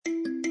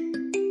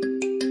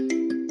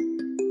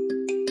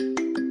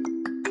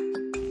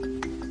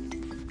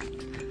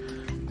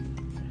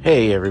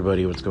Hey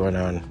everybody, what's going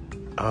on?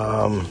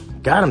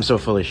 God, I'm so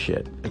full of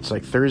shit. It's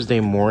like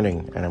Thursday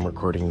morning and I'm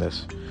recording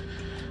this.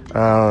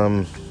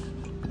 Well,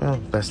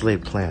 best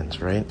laid plans,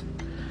 right?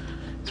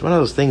 It's one of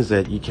those things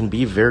that you can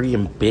be very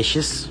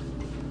ambitious,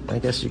 I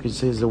guess you could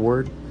say is the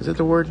word. Is it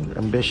the word?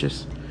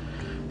 Ambitious?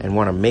 And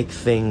want to make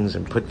things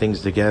and put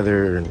things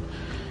together and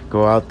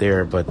go out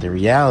there, but the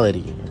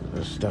reality,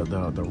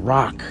 the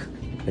rock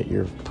that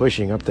you're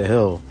pushing up the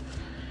hill,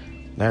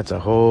 that's a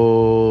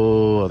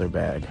whole other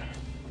bag.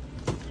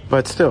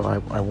 But still,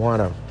 I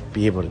want to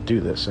be able to do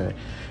this.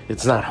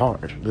 It's not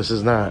hard. This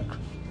is not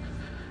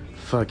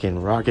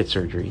fucking rocket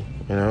surgery.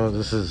 You know,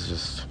 this is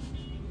just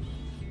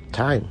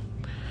time.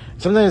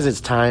 Sometimes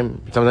it's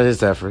time, sometimes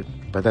it's effort,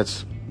 but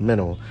that's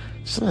minimal.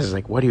 Sometimes it's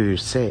like, what do you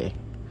say?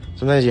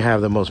 Sometimes you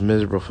have the most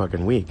miserable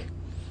fucking week,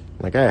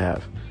 like I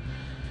have.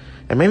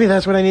 And maybe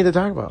that's what I need to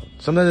talk about.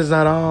 Sometimes it's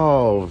not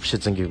all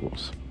shits and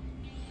giggles.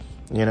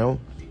 You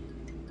know?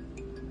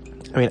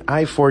 I mean,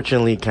 I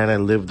fortunately kind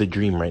of live the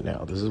dream right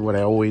now. This is what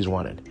I always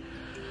wanted.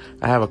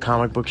 I have a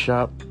comic book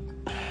shop.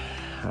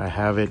 I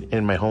have it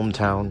in my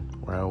hometown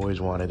where I always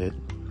wanted it.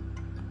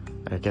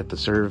 I get to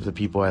serve the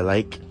people I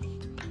like.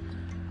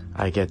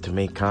 I get to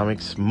make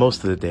comics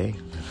most of the day.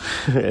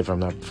 If I'm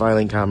not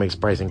filing comics,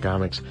 pricing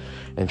comics,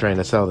 and trying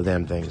to sell the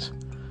damn things.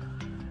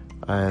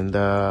 And,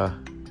 I'm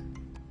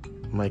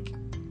like,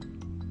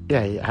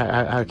 yeah,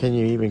 how can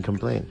you even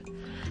complain?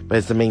 But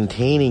it's the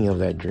maintaining of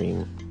that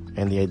dream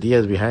and the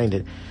ideas behind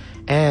it,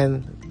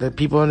 and that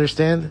people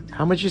understand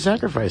how much you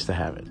sacrifice to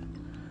have it.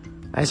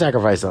 I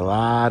sacrificed a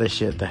lot of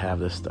shit to have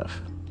this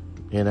stuff,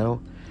 you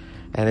know?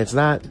 And it's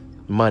not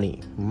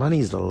money.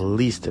 Money's the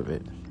least of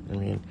it. I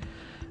mean,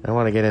 I don't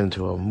want to get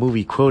into a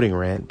movie quoting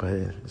rant, but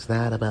it's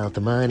not about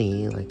the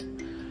money, like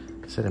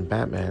I said in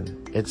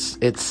Batman.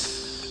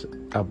 It's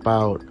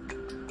about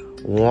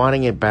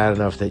wanting it bad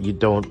enough that you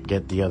don't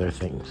get the other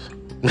things,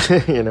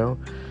 you know?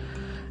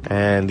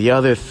 And the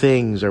other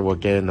things are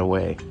what get in the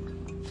way.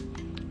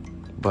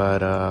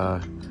 But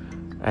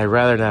I'd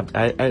rather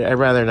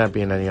not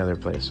be in any other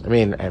place. I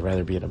mean, I'd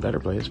rather be in a better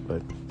place,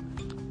 but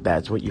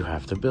that's what you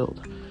have to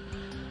build.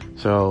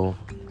 So,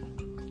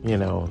 you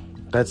know,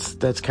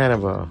 that's kind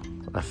of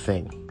a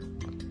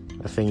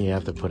thing you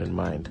have to put in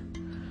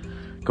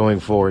mind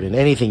going forward in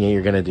anything that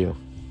you're gonna do.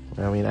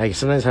 I mean, I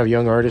sometimes have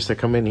young artists that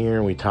come in here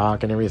and we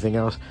talk and everything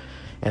else,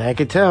 and I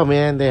could tell,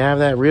 man, they have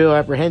that real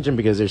apprehension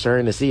because they're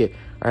starting to see it.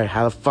 All right,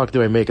 how the fuck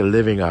do I make a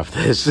living off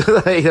this?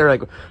 Like, they're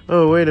like,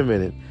 oh, wait a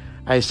minute.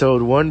 I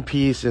sold one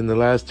piece in the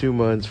last 2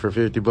 months for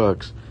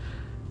 $50.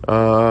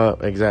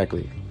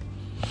 Exactly.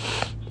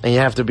 And you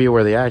have to be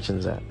where the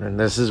action's at. And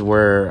this is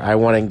where I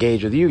want to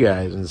engage with you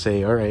guys and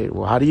say, all right,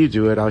 well, how do you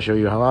do it? I'll show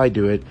you how I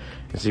do it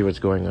and see what's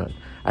going on.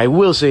 I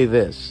will say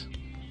this.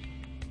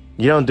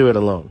 You don't do it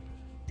alone.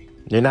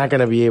 You're not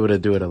going to be able to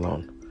do it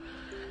alone.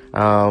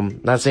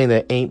 Not saying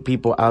there ain't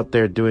people out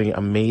there doing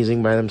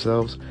amazing by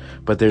themselves,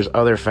 but there's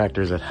other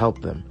factors that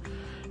help them.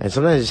 And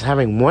sometimes just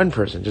having one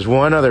person, just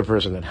one other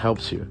person that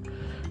helps you.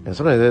 And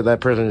sometimes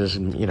that person just,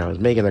 you know, is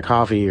making the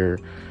coffee or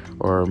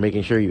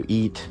making sure you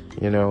eat,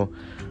 you know,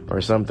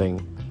 or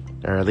something.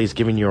 Or at least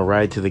giving you a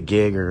ride to the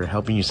gig or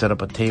helping you set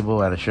up a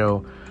table at a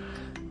show.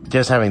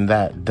 Just having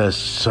that does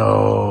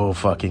so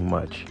fucking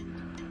much.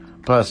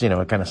 Plus, you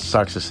know, it kind of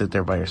sucks to sit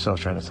there by yourself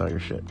trying to sell your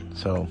shit.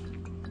 So,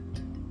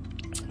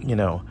 you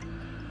know,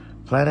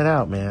 plan it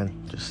out,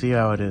 man. Just see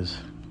how it is,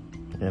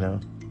 you know.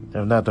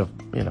 If not, the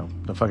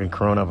fucking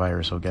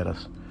coronavirus will get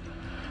us.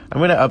 I'm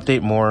going to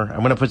update more.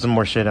 I'm going to put some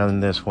more shit on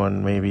this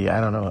one, maybe. I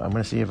don't know. I'm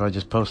going to see if I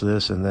just post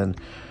this and then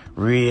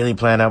really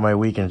plan out my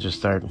week and just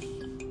start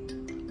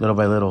little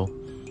by little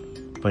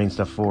putting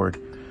stuff forward.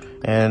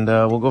 And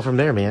we'll go from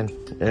there, man.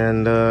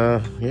 And,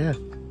 yeah.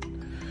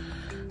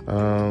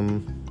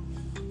 Well,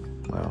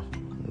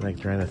 I'm like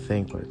trying to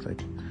think, but it's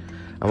like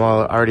I'm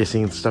already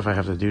seeing stuff I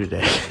have to do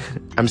today.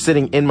 I'm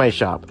sitting in my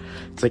shop.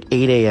 It's like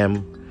 8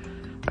 a.m.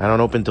 I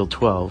don't open till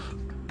 12.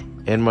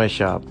 In my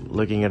shop,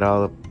 looking at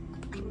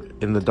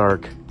in the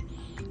dark,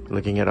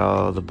 looking at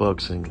all the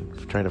books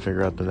and trying to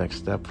figure out the next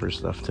step for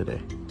stuff today.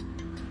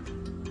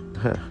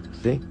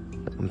 See?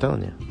 I'm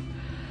telling you.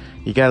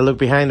 You gotta look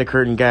behind the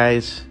curtain,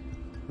 guys.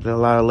 There's a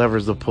lot of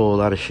levers to pull, a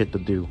lot of shit to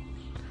do.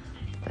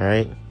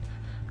 Alright?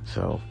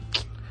 So,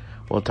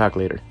 we'll talk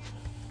later.